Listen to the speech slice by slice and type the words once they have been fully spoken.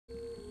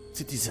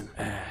Citizen.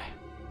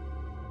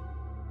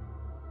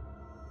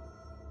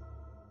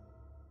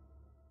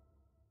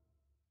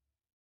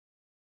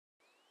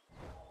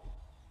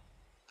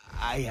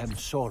 I am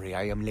sorry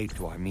I am late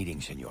to our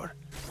meeting, senor.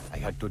 I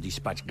had to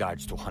dispatch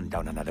guards to hunt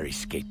down another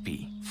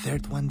escapee.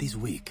 Third one this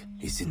week,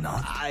 is it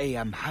not? I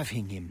am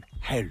having him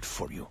held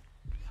for you.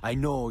 I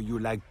know you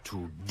like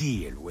to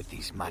deal with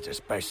these matters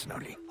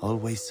personally.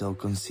 Always so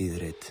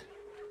considerate.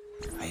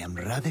 I am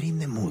rather in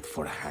the mood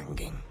for a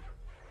hanging.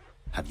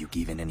 Have you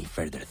given any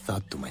further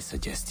thought to my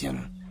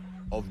suggestion?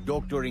 Of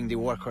doctoring the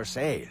worker's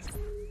ale?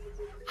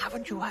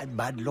 Haven't you had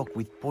bad luck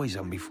with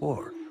poison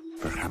before?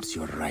 Perhaps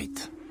you're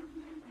right.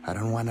 I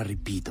don't want a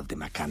repeat of the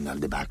Macandal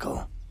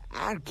debacle.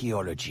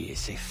 Archaeology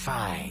is a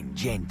fine,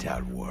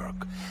 gentle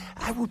work.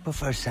 I would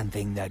prefer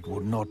something that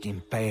would not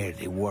impair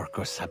the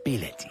worker's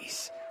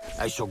abilities.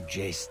 I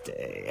suggest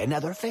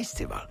another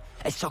festival,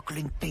 a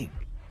suckling pig.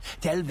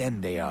 Tell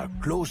them they are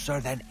closer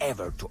than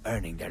ever to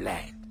earning their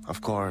land.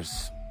 Of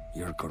course,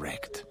 you're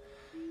correct.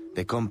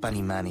 The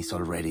company man is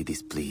already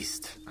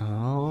displeased.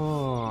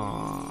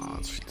 O,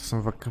 czyli to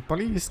są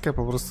wakapaliska,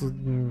 po prostu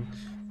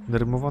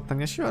darmowa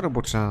tania siła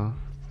robocza.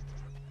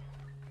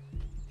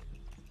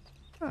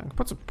 Tak,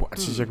 po co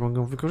płacić, jak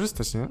mogą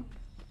wykorzystać, nie?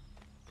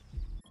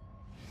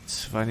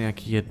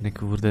 Cwaniaki jedne,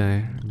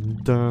 kurde.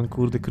 Do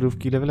kurde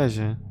krówki ile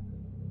wlezie.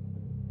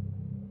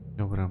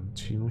 Dobra,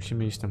 czyli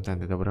musimy iść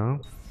tamtędy, dobra?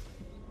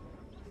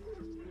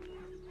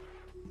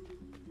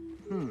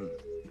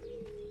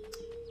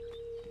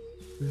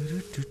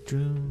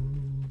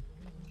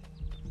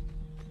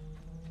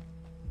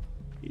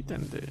 I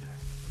tędy.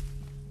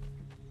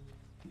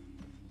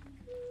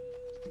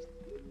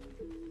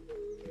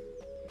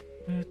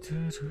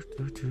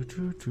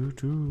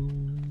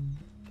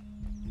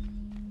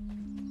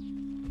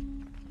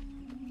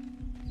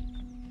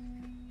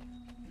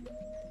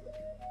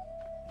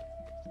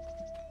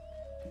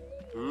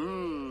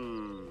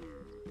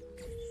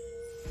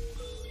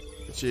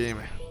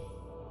 Lecimy.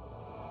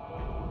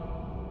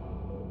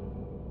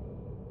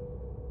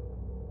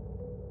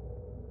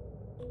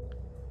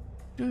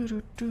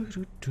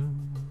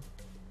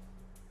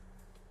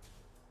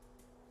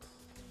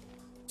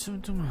 Co my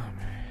tu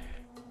mamy?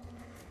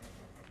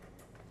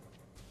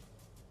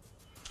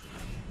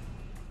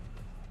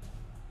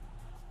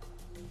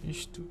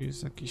 Gdzieś tu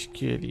jest jakiś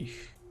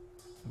kielich.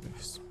 Ale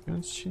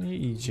wspiąć się nie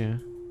idzie.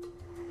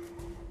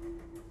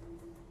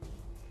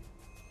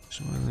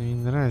 Trzeba na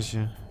innym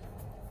razie.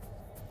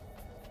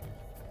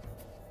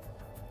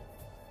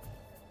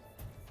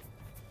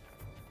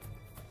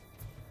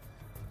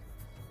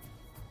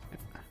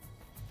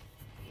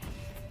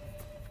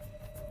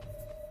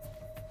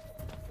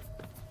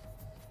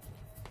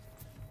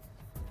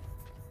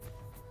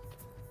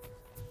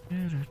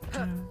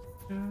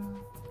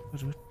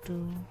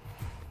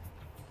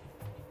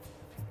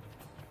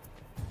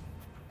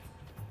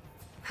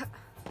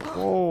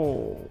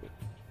 O,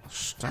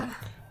 aż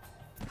tak.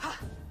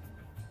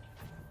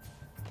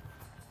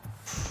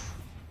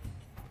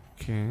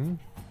 Okej.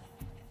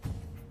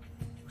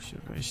 Tu się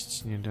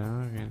wejść nie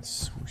da,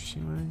 więc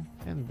musimy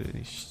tędy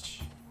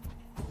iść.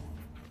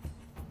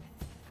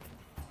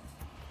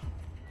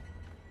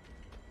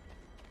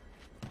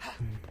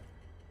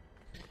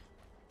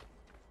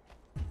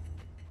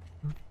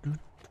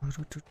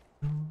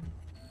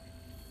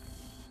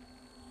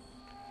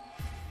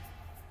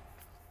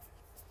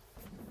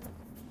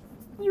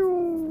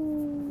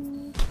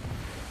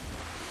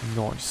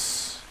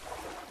 Nice.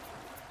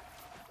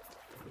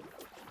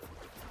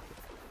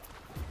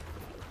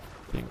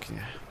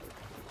 Pięknie.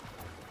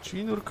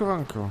 Czyli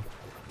nurkowanko.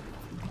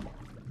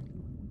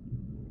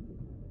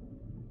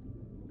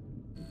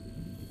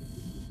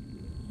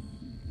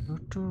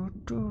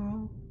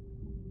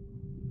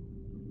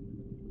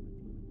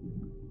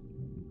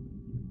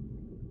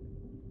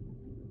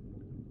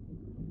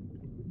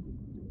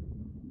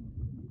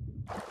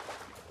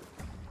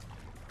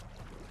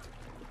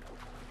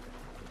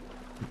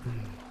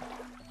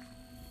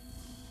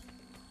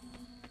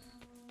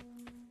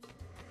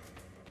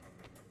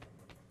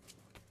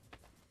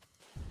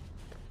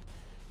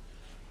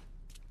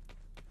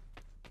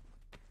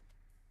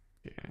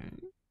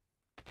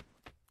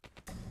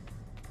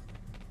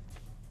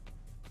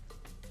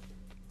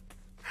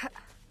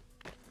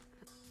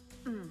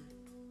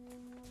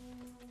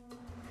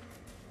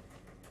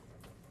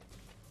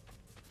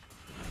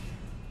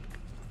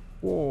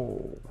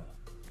 Wow.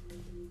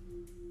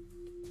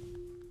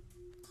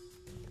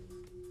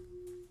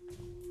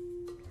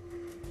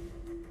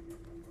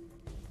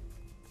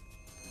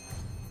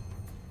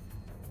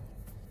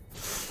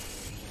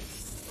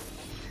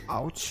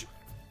 Auć.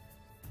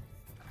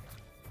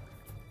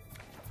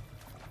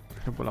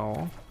 Trochę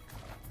bolało.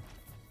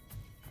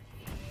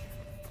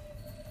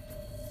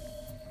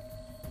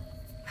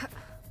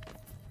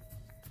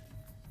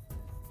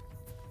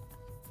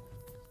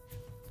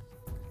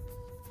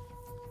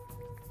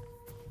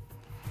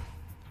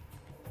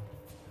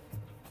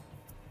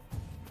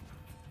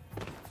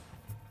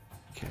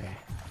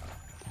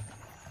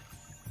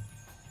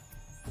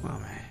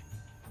 Mamy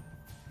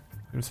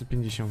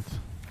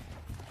 750.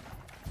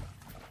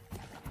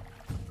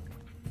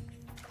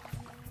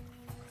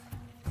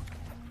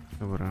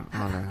 Dobra,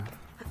 ale...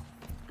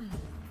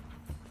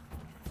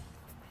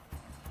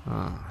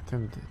 A,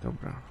 tędy,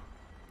 dobra.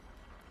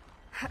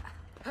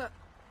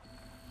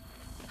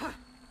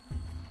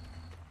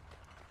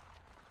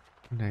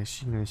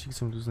 Najsik,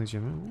 co my tu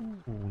znajdziemy?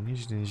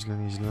 Nieźle, nieźle,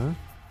 nieźle.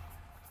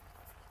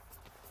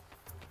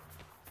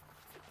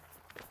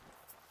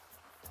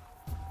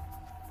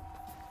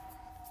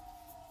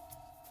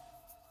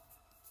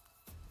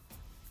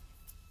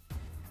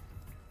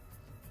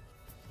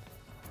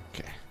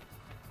 Okej.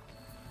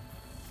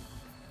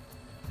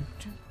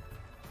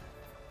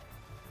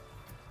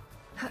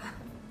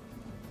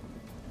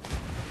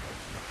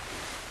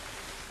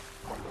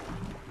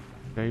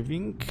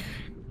 Diving.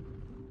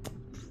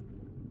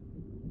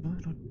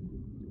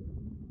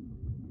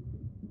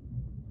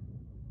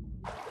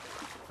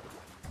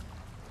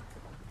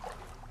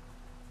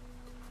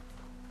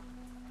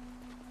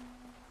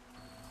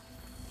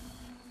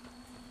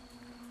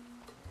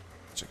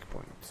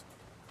 Checkpoint.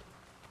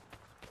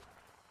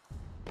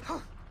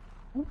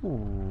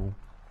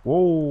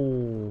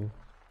 Wow.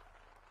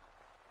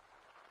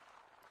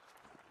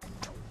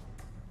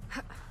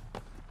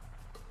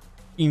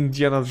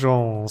 Indiana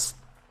Jones.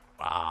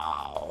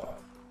 Wow.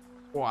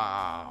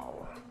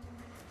 Wow.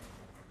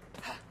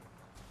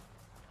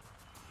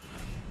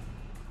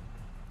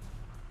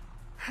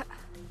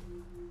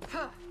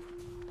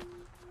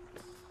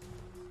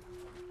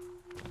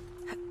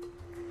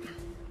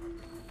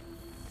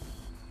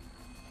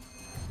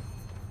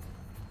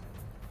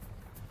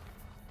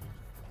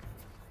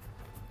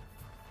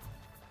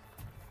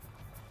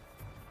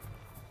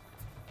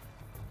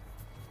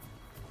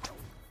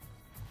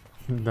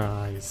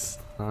 Nice,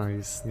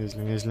 nice,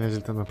 nieźle, nieźle,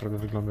 nieźle to naprawdę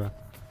wygląda.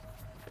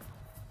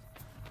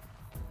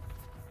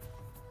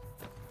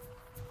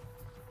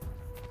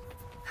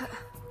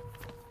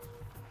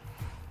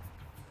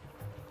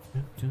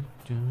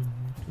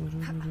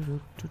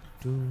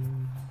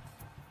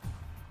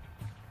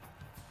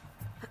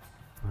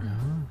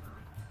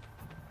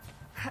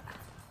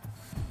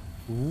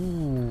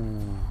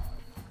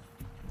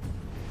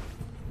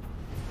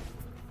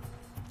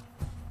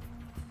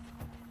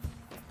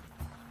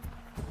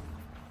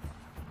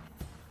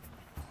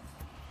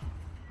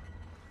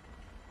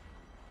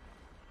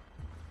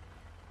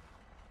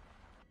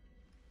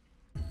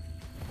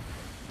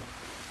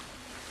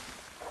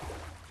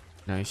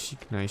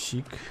 Najsik,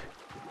 najsik.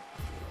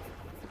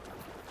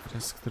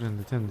 Teraz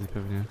którędy? Tędy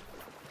pewnie.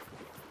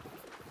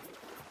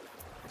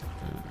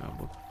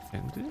 Albo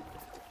tędy?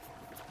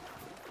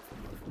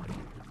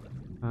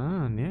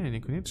 A, nie,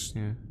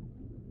 niekoniecznie.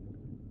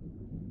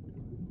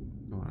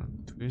 Dobra,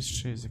 tu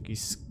jeszcze jest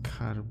jakiś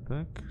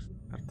skarbek.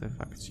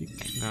 Artefakcik.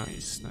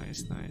 Nice,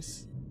 nice,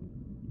 nice.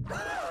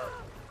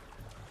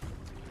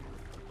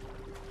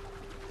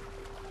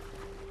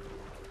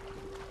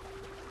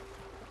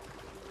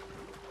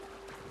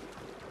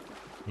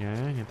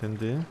 Nie, nie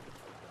tędy.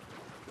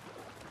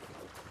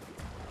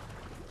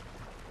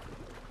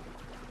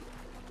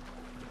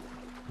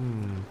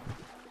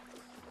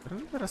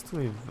 Teraz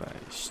tutaj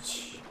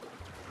wejść.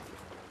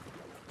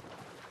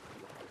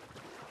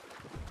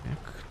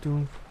 Jak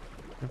tu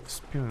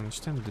wspiąć?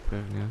 Tędy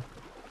pewnie.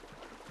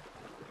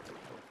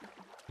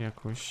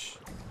 Jakoś.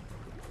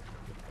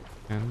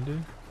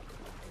 Tędy.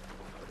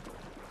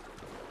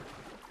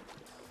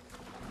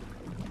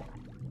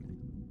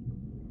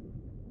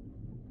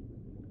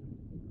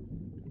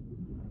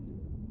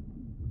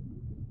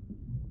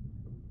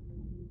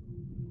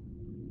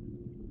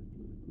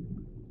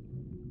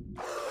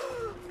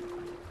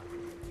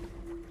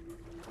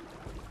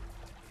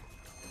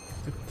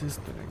 To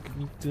jest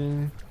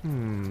dragwity.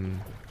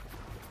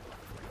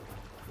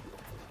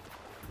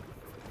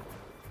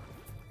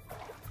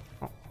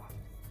 O.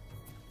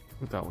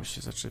 Udało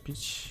się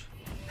zaczepić.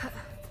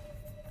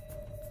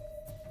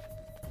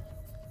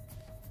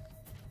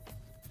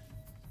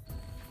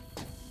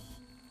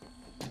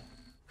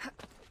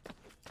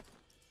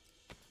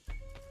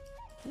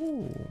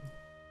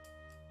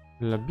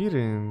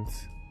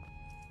 Labirynt.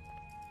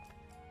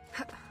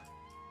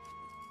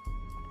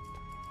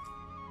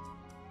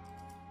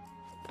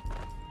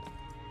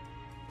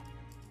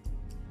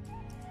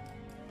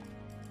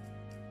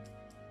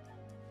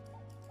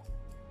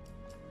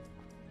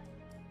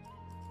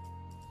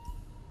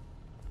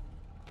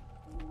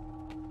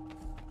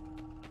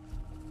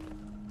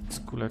 Z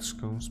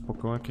kuleczką,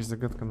 spoko, jakaś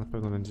zagadka na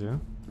pewno będzie.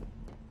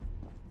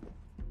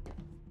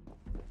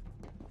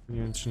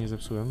 Nie wiem, czy nie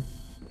zepsułem.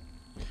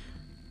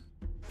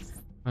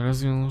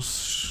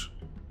 Rozwiąż...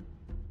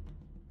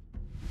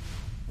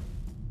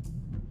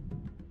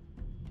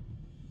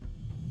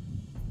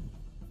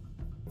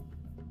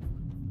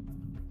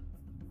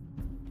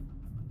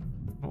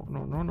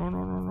 No,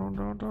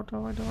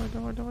 dawaj, dawaj,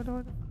 dawaj, dawaj,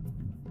 dawaj.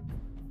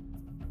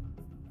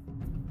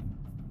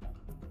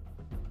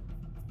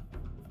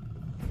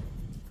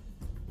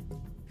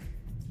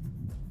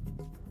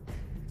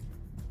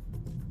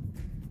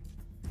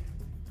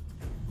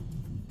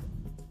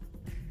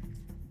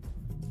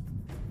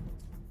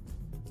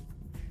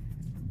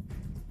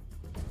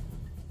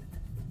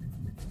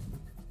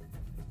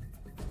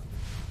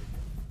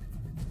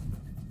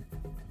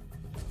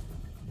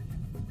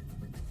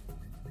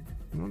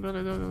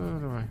 dalej,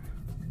 dawaj.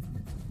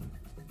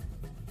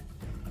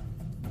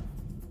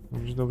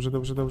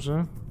 Dobrze.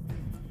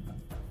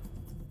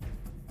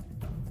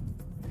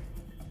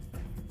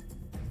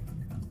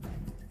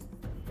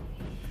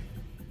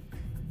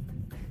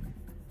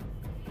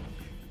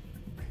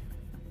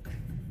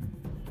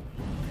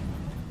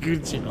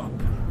 Good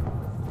job.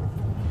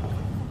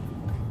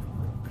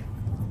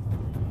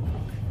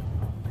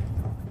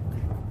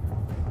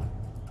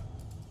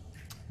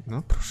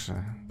 No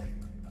proszę.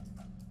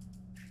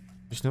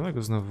 Coś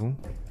nowego znowu.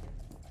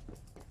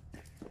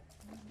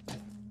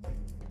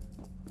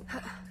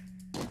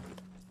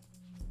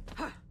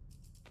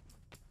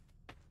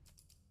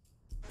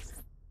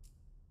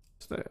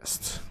 Co to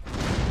jest?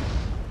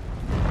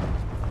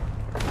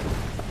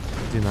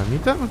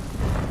 Dynamitem?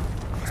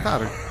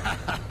 Stary.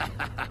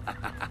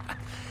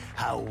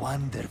 How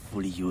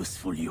wonderfully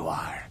useful you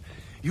are.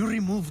 You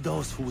remove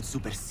those who would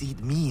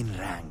supersede me in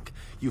rank.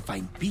 You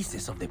find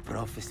pieces of the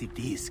prophecy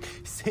disc,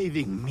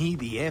 saving me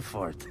the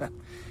effort.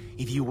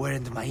 If you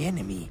weren't my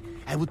enemy,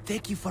 I would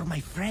take you for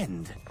my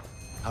friend.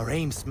 Our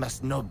aims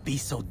must not be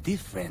so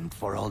different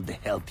for all the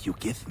help you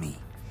give me.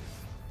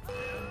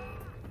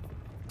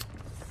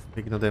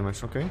 Big no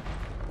damage, okay?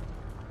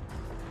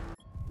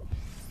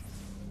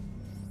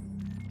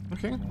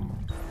 Okay.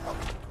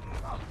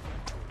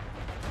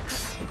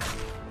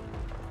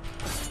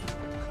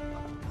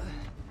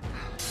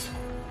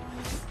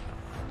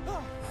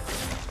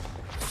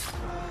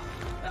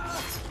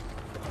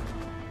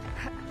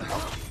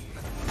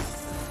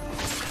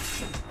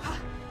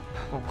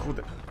 O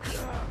kurde.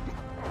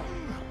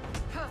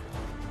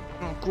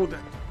 O kurde.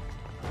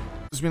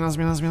 Zmiana.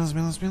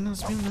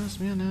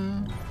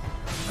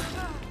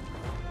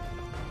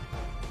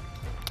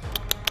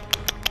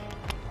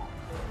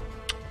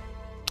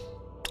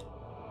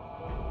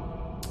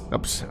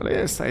 Dobrze, ale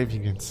jest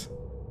saving, więc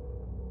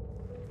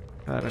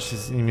teraz się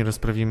z nimi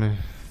rozprawimy.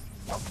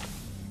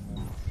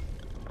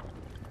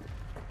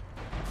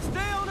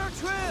 Stay on our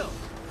trail.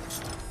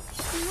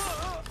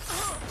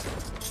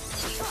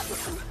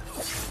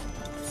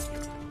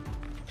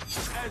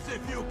 As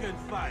if you can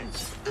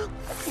fight.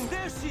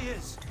 There she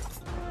is.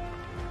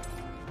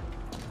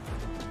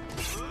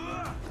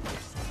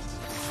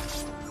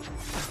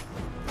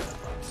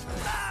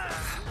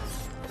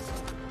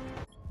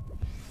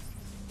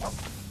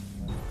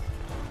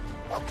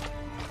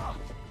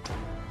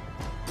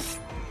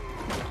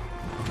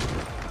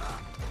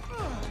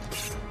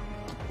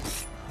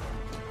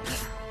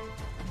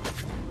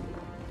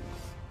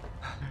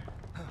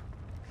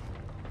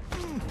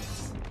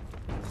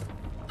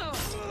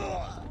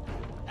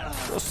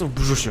 Prosto w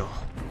brzusiu.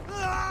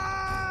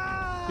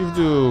 I w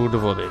dół do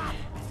wody.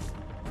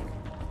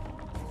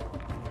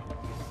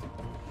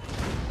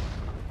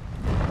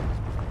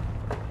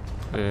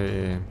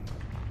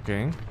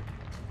 Okej.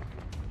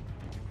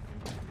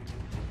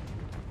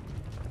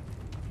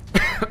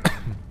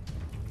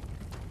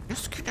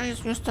 Jaskinia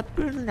jest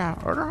niestabilna.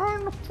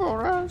 Run,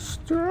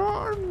 Forest,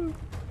 run!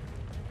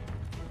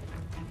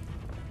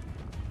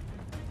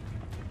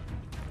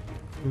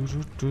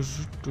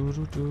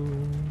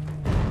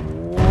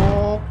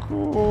 O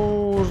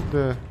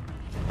kurde.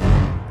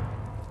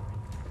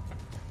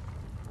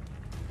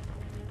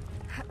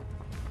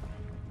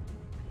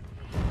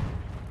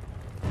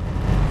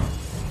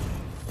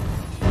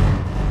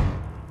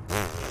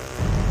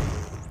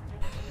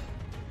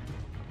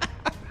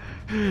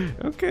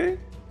 Okej.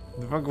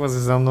 Dwa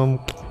głazy za mną.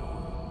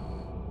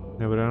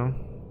 Dobra.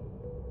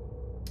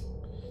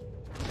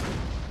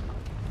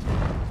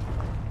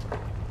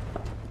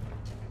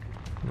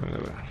 No dobra.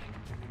 Dobra.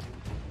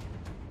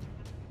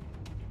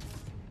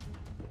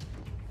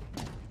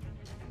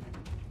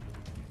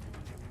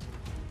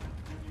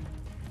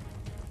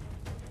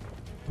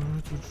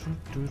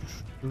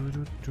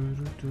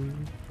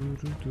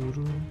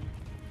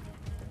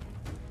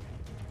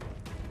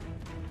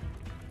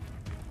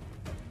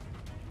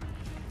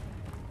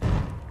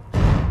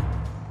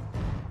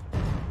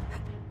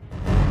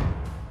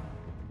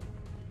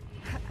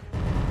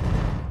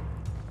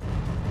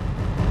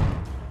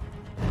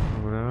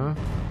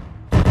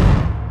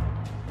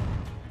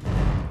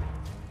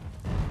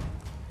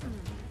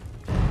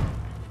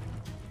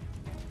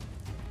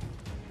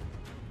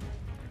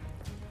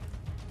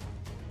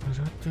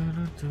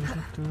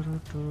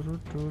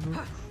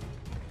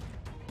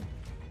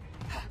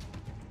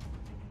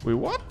 Wait,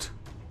 what?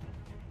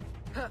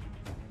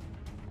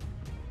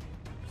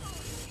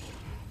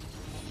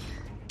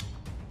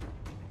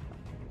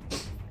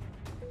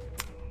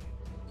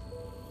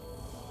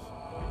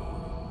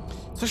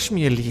 Coś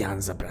mi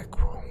lian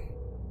zabrakło.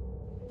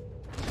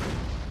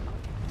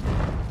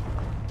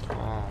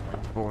 O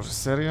mój Boże,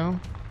 serio?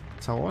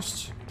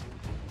 Całość?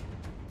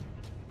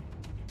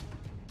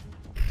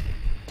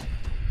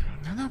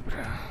 No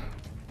dobra.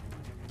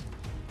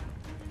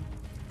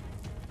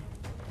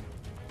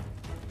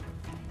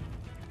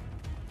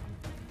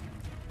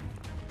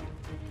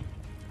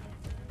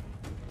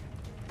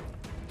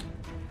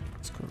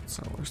 Skoro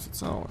całość, to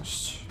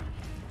całość.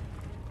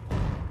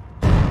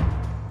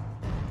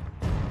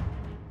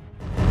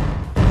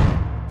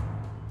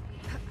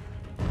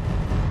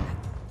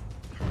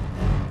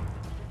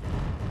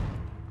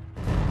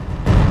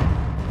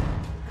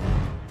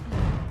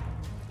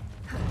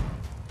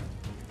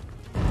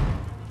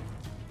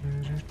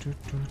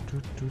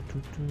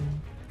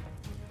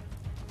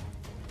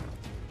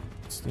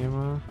 Nic nie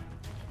ma.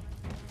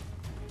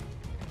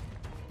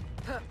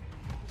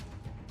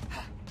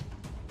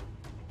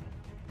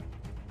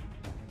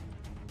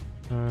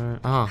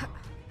 Aha.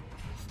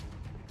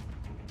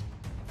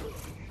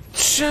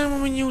 Czemu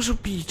mi nie użył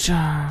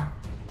bicza?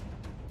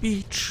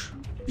 Bicz.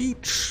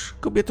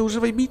 Kobieto,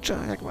 używaj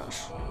bicza, jak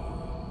masz.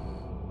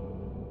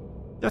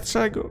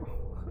 Dlaczego?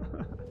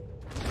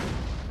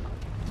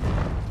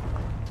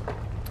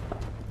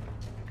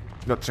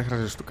 Do 3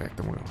 razy sztuka, jak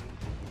to mówią.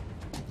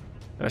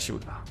 Teraz się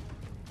uda.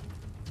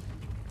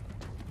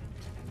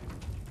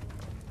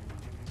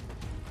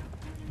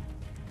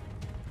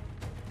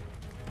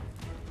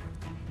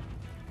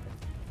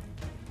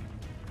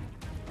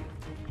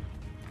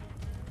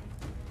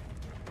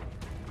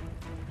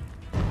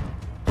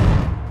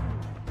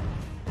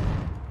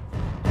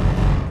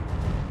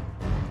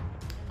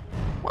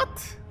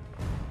 What?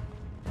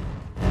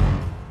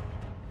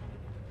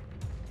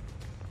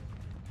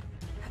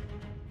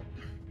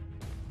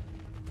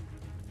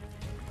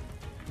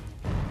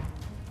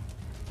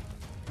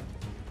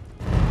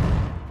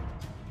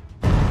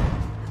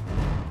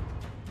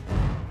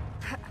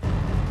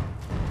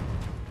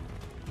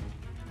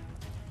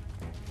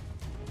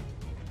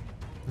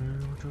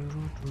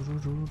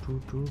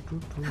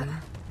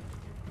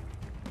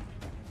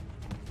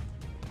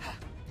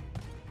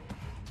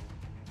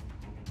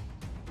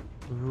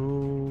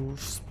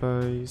 Roof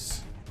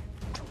space.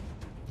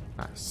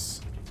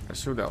 Nice. To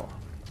się udało.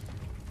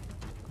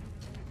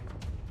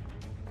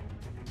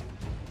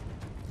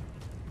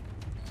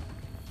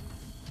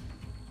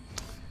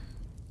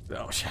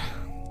 Udało się.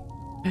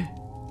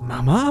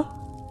 Mama?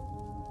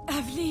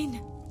 Evelyn!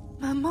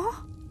 Mama?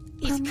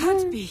 It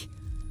can't be.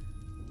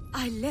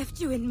 I left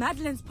you in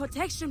Madeline's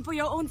protection for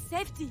your own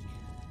safety.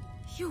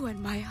 You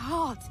and my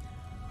heart.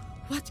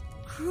 What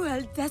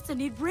cruel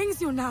destiny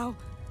brings you now?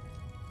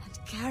 And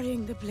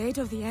carrying the blade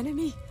of the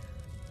enemy?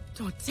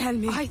 Don't tell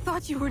me. I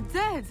thought you were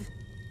dead.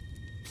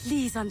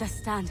 Please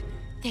understand.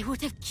 They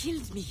would have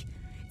killed me.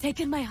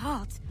 Taken my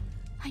heart.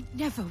 I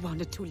never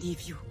wanted to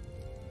leave you.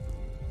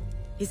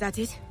 Is that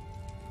it?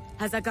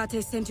 Has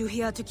Agate sent you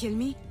here to kill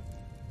me?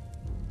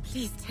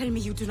 Please tell me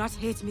you do not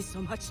hate me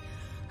so much.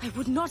 I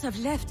would not have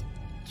left.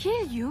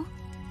 Kill you?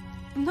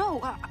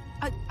 No,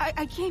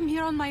 I came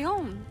here on my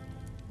own.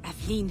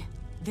 Evelyn,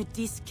 the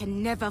disc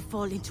can never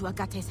fall into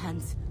Agate's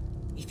hands.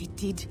 If it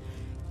did,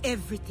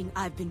 everything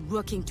I've been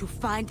working to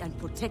find and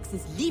protect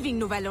since leaving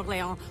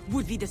Nouvelle-Orléans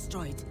would be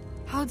destroyed.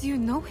 How do you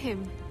know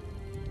him?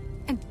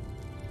 And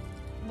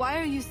why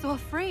are you so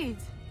afraid?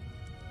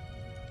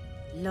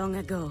 Long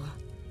ago.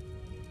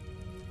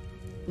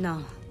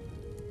 No.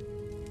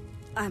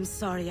 I'm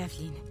sorry,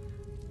 Evelyn.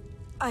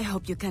 I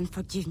hope you can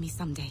forgive me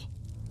someday.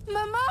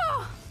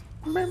 Mama!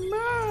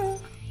 Mama?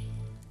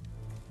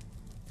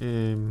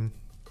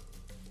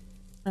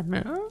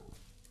 Mama?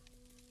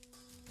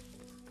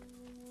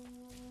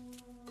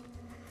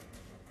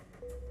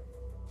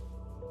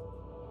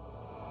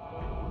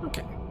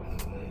 Okay.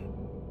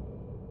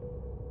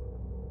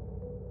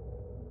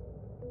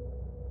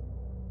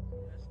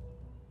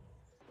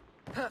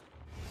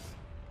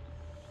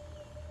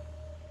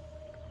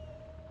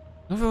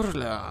 Nowy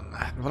Orlean.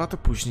 2 lata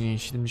później,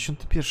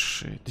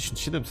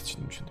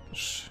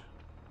 1771.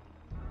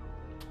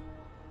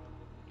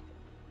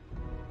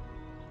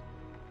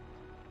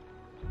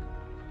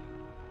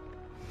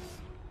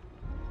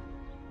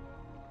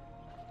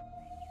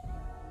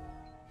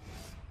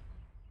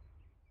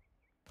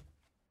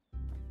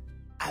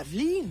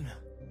 Evelyn!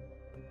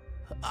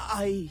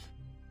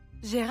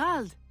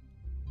 Gerald,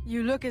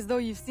 you look as though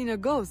you've seen a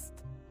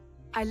ghost.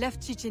 I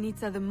left Chichen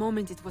Itza the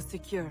moment it was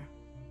secure.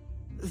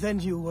 Then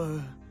you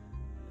were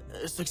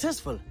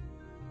successful.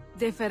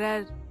 De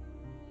Ferrer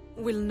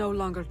will no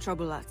longer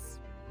trouble us.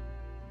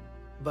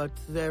 But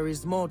there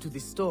is more to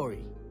this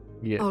story.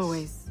 Yes.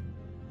 Always.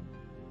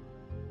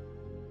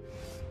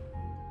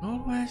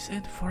 Always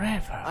and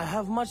forever. I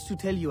have much to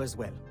tell you as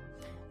well.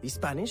 The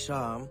Spanish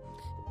are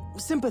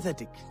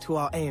sympathetic to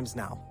our aims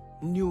now.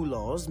 New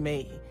laws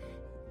may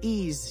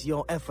ease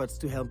your efforts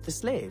to help the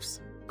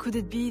slaves. Could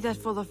it be that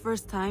for the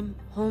first time,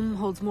 home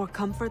holds more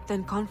comfort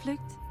than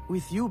conflict?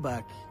 With you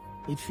back,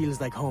 it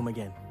feels like home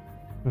again.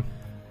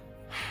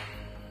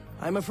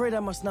 I'm afraid I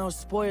must now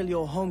spoil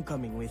your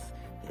homecoming with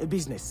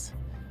business.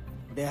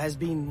 There has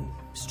been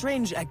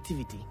strange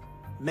activity.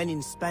 Men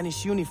in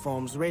Spanish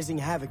uniforms raising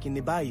havoc in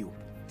the bayou.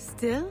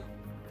 Still?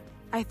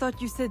 I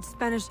thought you said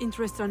Spanish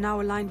interests are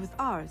now aligned with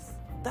ours.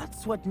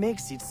 That's what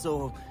makes it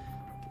so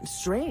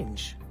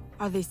strange.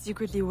 Are they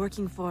secretly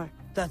working for?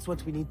 That's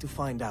what we need to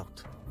find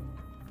out.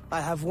 I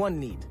have one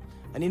need.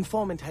 An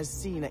informant has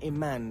seen a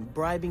man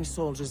bribing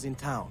soldiers in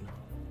town.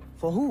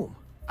 For whom?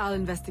 I'll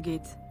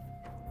investigate.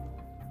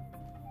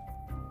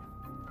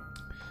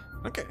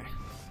 Okay.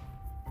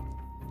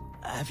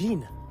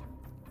 Evelyn,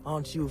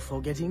 aren't you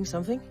forgetting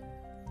something?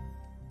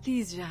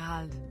 Please,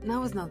 Gerald.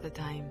 Now is not the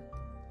time.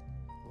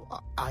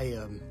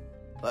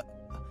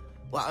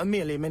 Well, I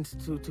merely meant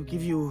to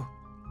give you...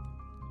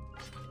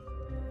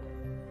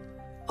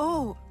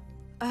 Oh,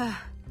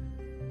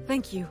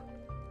 Thank you.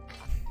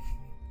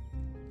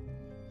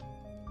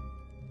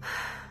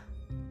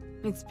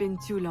 It's been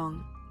too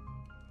long.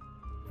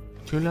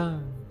 Too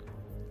long,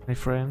 my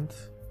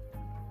friend.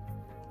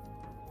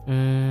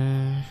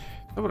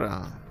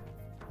 Dobra.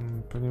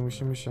 Pewnie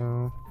musimy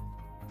się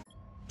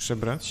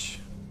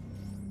przebrać.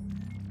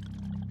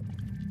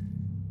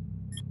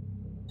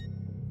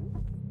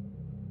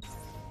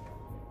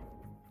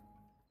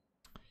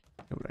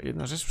 Dobra,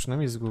 jedna rzecz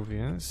przynajmniej z głowy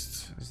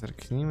jest.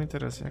 Zerknijmy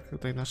teraz, jak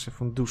tutaj nasze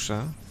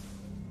fundusze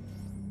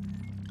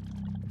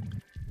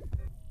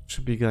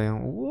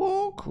przebiegają.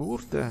 Ło,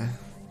 kurde.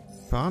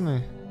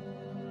 Pany.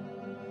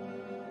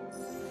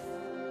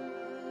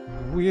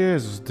 O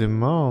Jezus,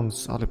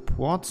 demons, ale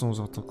płacą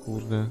za to,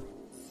 kurde.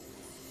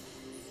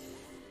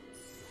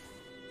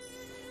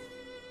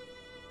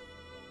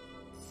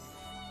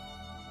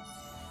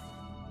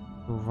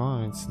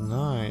 Provides,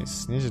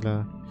 nice,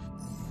 nieźle.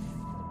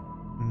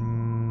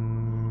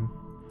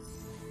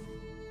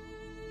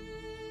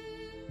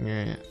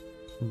 Nie.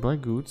 Buy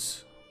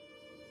goods.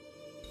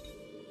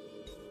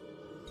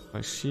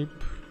 Buy ship.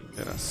 I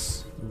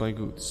teraz buy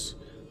goods.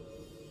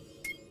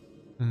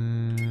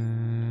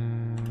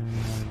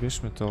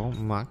 Bierzmy to.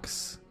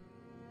 Max.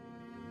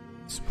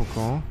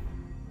 Spoko.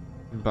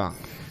 Back.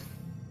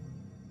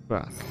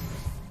 Back.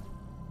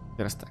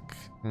 Teraz tak.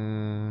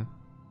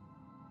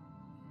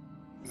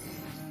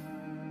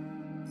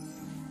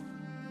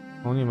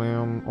 Oni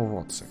mają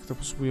owoce. Kto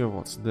potrzebuje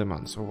owoce?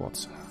 Demands,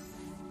 owoce.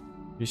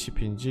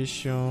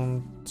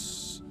 250.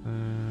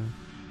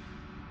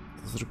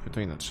 To zróbmy to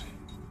inaczej.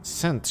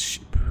 Send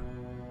ship.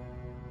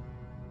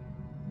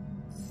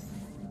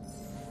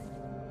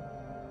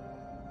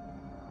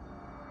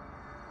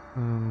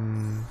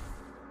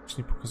 Czy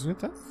nie pokazuje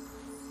to?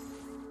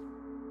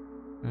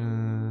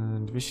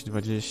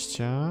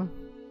 220.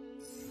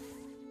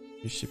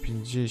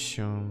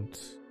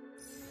 250.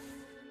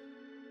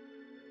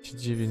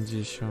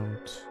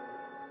 90.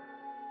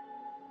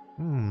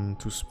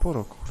 Tu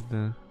sporo,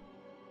 kurde.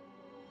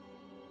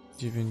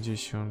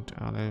 90,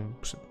 ale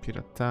przed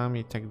piratami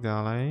i tak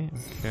dalej.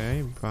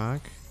 Okej,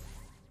 back.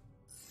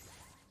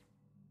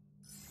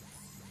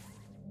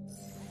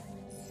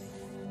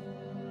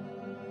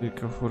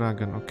 Tylko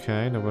huragan,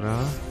 okej, dobra.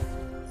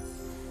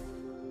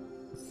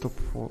 To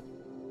po...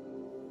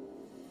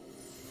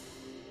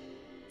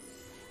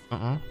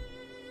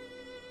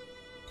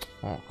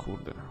 O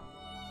kurde.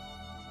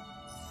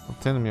 O,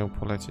 ten miał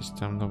polecieć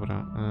tam,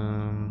 dobra.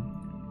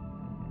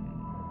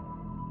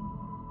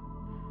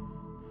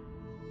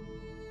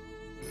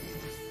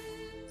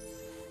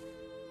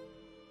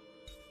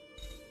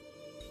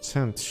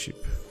 Send ship.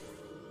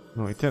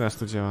 No i teraz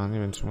to działa, nie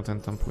wiem czemu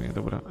ten tam płynie,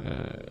 dobra.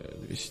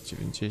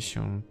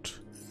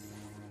 290.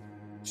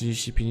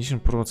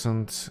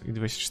 30-50% i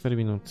 24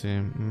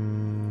 minuty.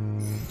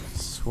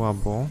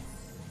 Słabo.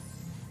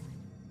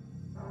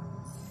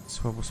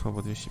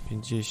 Słabo,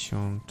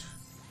 250.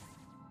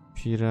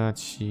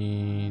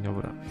 Piraci.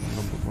 Dobra,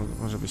 no,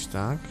 może być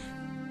tak.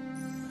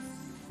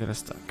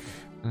 Teraz tak.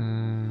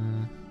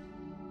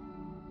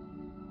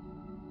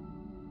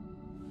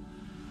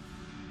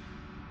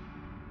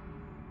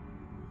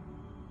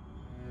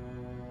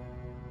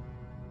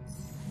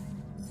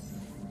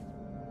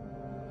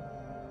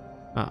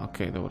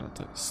 Okej, dobra,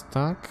 to jest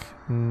tak.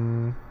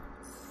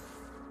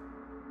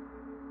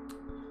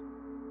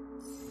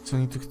 Co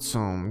oni tu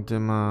chcą?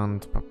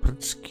 Demand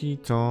papryczki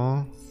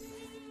to...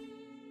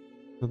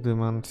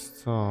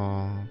 Demand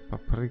to...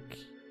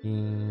 Papryki...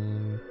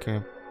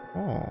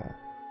 O!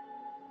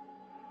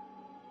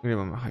 Ile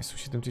mamy hajsu?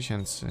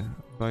 7000.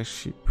 Buy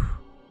ship.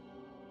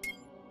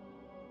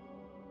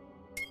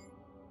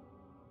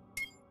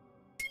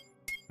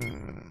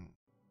 Hmm.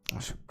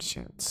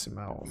 8000.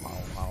 Mało.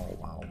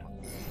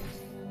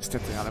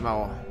 Niestety, ale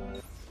mało.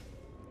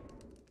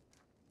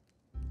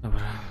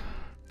 Dobra.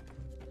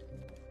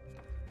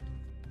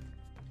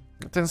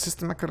 Ten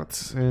system akurat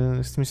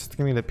z tymi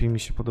statkami lepiej mi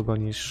się podoba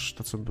niż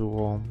to, co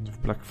było w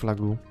Black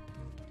Flagu.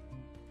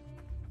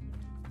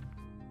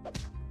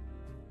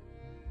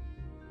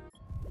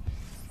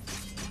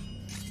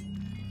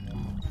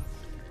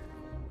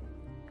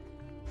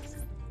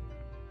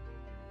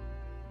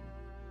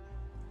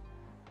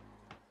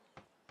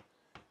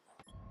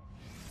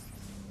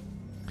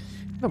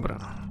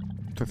 Dobra,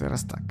 to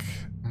teraz tak.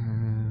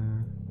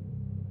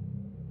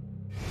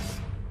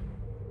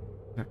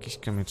 Jakiś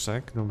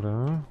kamyczek,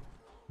 dobra.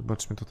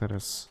 Zobaczmy to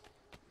teraz,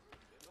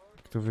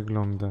 jak to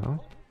wygląda.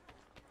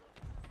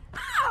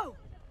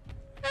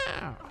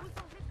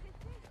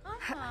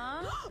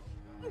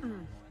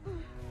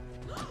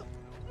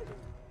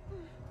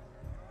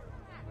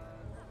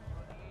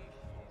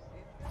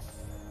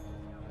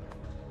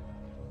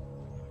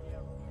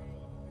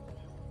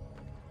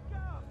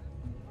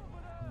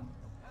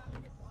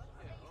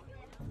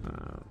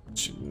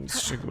 Nic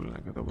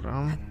szczególnego,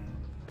 dobra.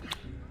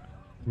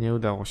 Nie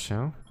udało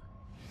się.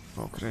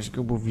 Okreś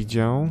go, bo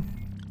widział.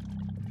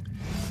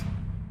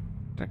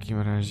 W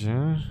takim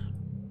razie...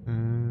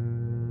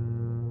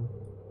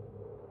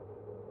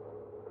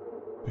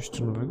 Coś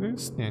tu nowego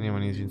jest? Nie, nie ma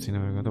nic więcej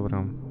nowego,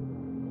 dobra.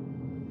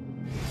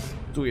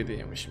 Tu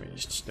jedynie musimy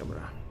iść,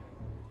 dobra.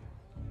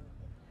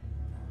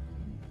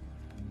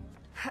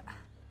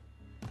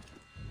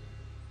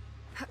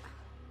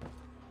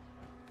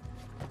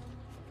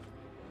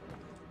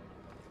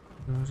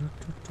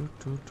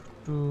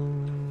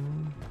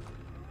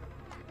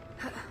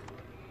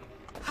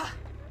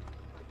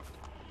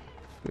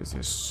 Tu jest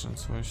jeszcze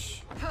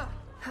coś.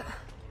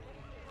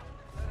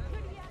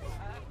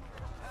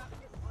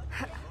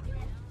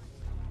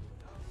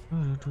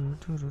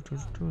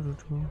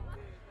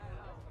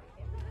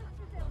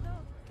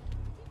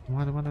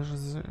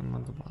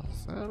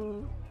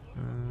 Mademoiselle.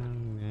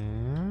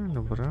 Nie,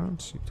 dobra,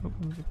 czyli to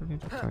będzie pewnie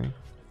tutaj.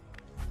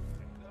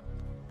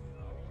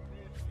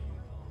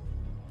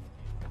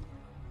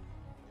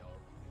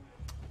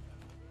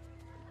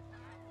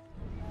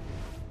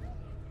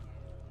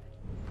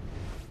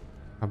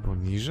 Albo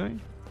niżej?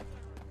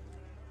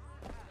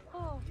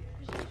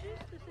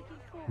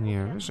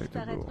 Nie, wyżej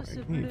to było,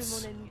 jak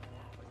nic.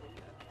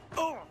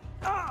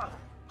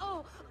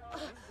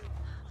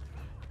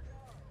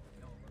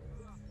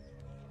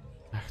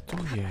 Ach, tu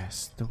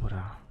jest,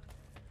 dobra.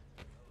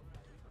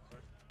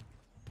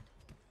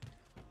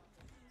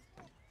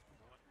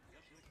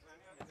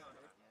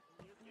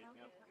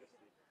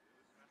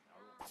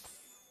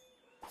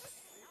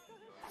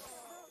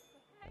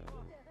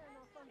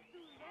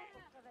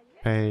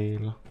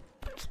 Pale.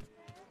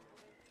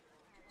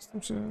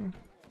 Znaczy...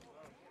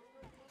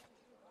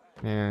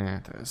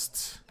 Nie, to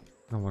jest...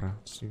 Dobra,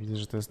 czyli widzę,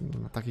 że to jest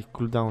na takich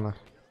cooldownach.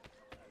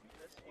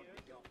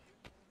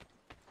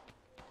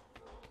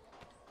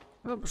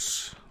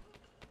 Dobrze.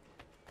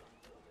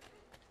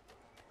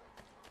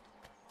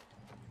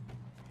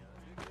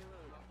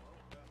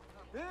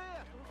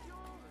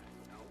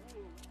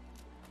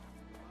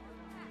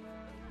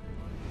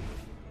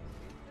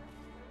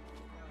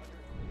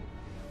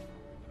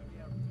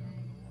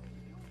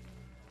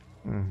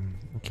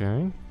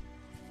 Okej.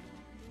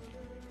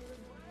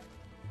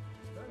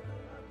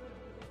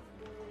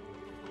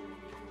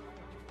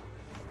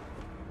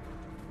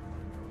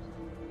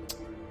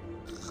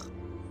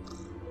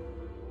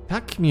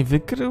 Tak mnie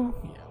wykrył?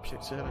 Ja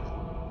pierdzielę.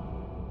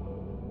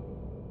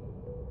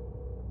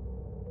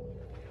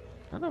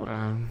 No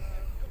dobra.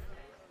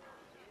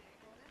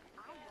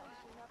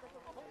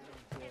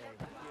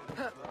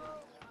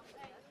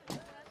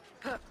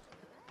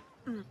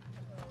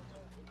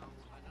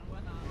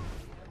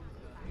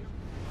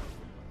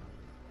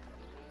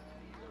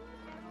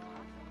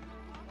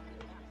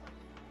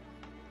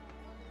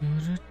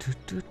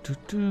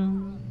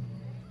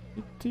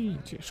 I ty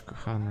idziesz,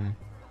 kochany.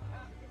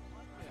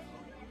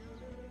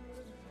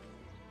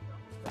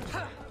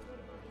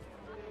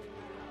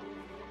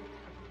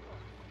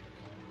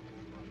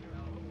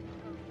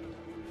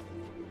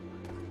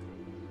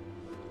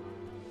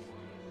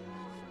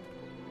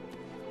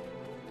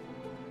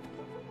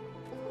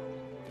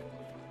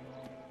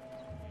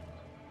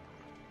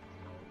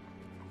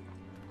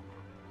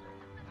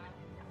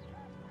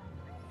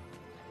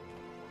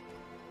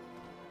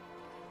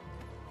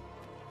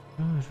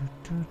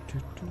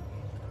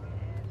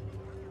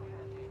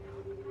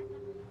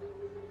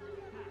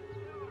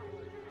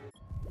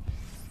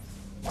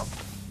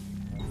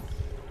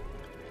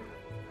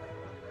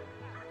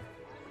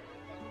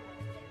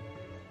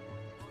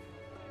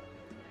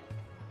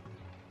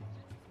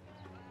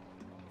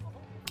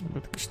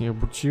 Chyba tak się nie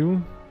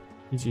obrócił.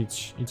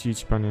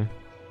 Idź, panie.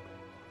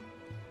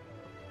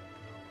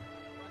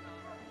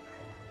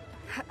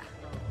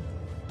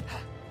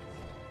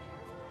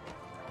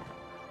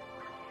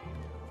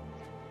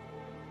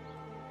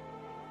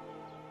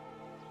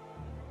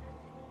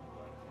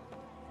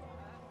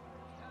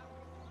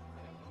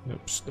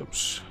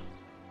 Dobrze.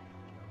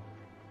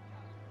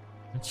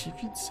 Ja cię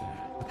widzę,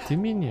 a ty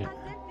mnie nie.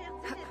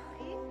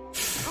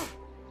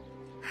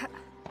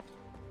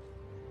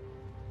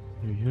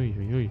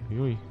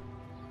 Oj.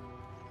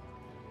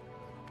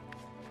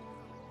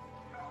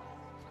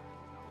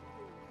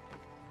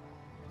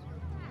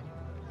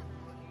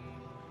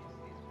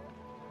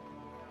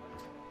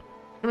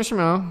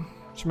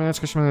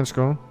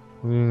 Siemaneczko.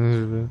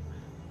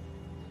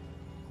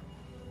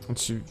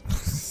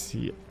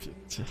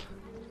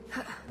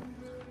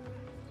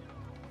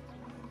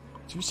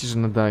 Oczywiście, że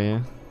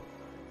nadaje.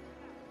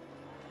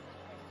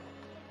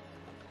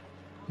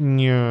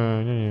 Nie.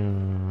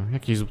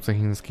 Jakiej zupce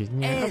chińskiej?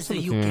 Nie, As you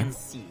absolutnie. can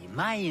see,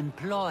 my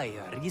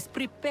employer is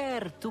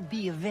prepared to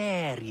be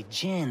very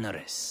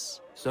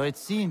generous. So it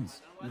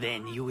seems.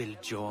 Then you will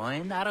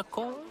join our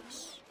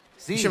cause?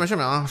 See?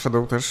 Siema,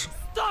 Shadow też.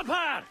 Stop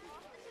her!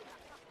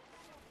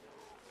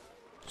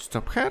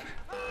 Stop her?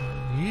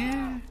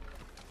 Nie.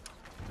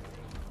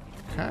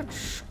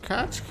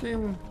 Catch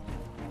him.